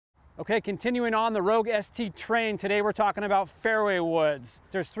Okay, continuing on the Rogue ST train, today we're talking about fairway woods.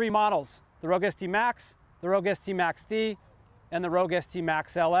 There's three models, the Rogue ST Max, the Rogue ST Max D, and the Rogue ST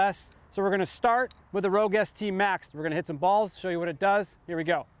Max LS. So we're gonna start with the Rogue ST Max. We're gonna hit some balls, show you what it does. Here we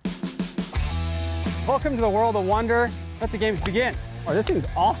go. Welcome to the world of wonder. Let the games begin. Oh, this thing's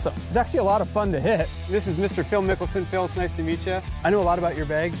awesome. It's actually a lot of fun to hit. This is Mr. Phil Mickelson. Phil, it's nice to meet you. I know a lot about your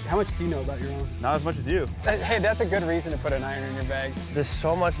bag. How much do you know about your own? Not as much as you. Hey, that's a good reason to put an iron in your bag. There's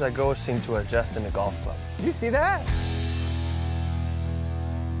so much that goes into adjusting a golf club. You see that?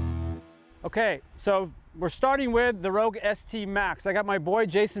 Okay, so we're starting with the Rogue ST Max. I got my boy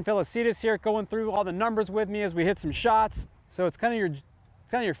Jason Felicitas here going through all the numbers with me as we hit some shots. So it's kind of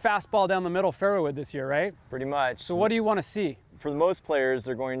your fastball down the middle fairway wood this year, right? Pretty much. So what do you want to see? For the most players,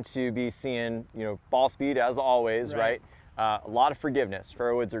 they're going to be seeing, ball speed as always, right? A lot of forgiveness.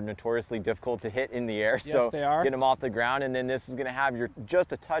 Fairwoods are notoriously difficult to hit in the air, so they are. Get them off the ground, and then this is going to have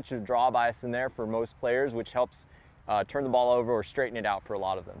just a touch of draw bias in there for most players, which helps turn the ball over or straighten it out for a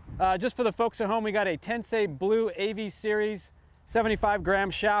lot of them. Just for the folks at home, we got a Tensei Blue AV Series 75-gram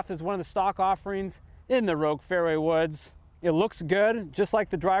shaft is one of the stock offerings in the Rogue fairway woods. It looks good, just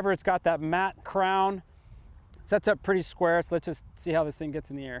like the driver. It's got that matte crown. Sets up pretty square, so let's just see how this thing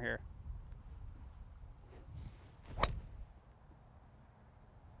gets in the air here.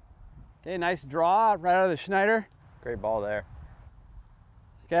 Okay, nice draw right out of the Schneider. Great ball there.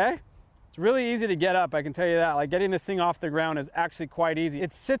 Okay, it's really easy to get up, I can tell you that. Like getting this thing off the ground is actually quite easy.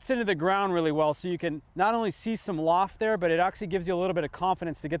 It sits into the ground really well, so you can not only see some loft there, but it actually gives you a little bit of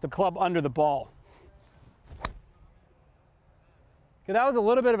confidence to get the club under the ball. Okay, that was a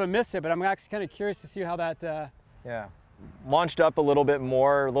little bit of a miss hit, but I'm actually kind of curious to see how that... Yeah, launched up a little bit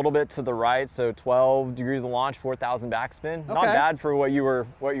more, a little bit to the right, so 12 degrees of launch, 4,000 backspin. Okay. Not bad for what you were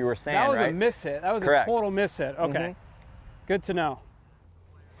saying, right? That was a miss hit. That was Correct. A total miss hit. Okay, Good to know.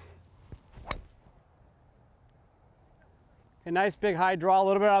 A nice big high draw, a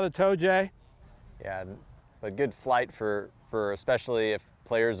little bit out of the toe, Jay. Yeah, but good flight for especially if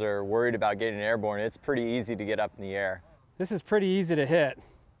players are worried about getting airborne. It's pretty easy to get up in the air. This is pretty easy to hit.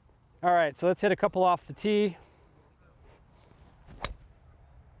 All right, so let's hit a couple off the tee.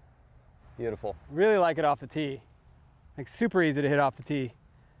 Beautiful. Really like it off the tee. Like super easy to hit off the tee.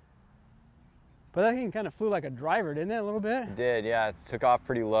 But that thing kind of flew like a driver, didn't it, a little bit? It did, yeah. It took off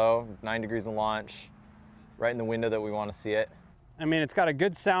pretty low, 9 degrees of launch, right in the window that we want to see it. I mean, it's got a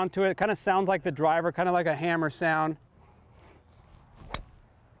good sound to it. It kind of sounds like the driver, kind of like a hammer sound.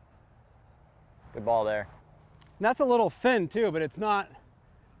 Good ball there. And that's a little thin too, but it's not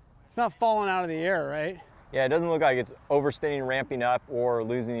falling out of the air, right? Yeah, it doesn't look like it's overspinning, ramping up, or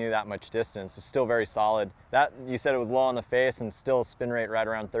losing you that much distance. It's still very solid. That, you said it was low on the face and still spin rate right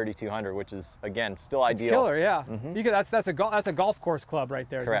around 3,200, which is, again, still ideal. It's killer, yeah. That's a golf course club right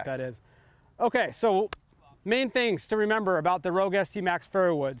there. Correct. Is what that is. Okay, so main things to remember about the Rogue ST Max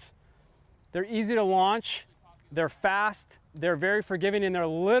fairway woods. They're easy to launch, they're fast, they're very forgiving, and they're a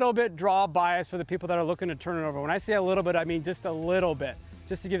little bit draw bias for the people that are looking to turn it over. When I say a little bit, I mean just a little bit,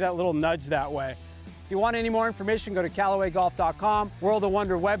 just to give that little nudge that way. If you want any more information, go to CallawayGolf.com, World of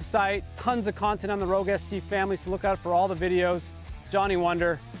Wonder website, tons of content on the Rogue ST family, so look out for all the videos. It's Johnny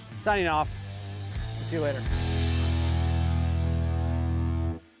Wonder, signing off. See you later.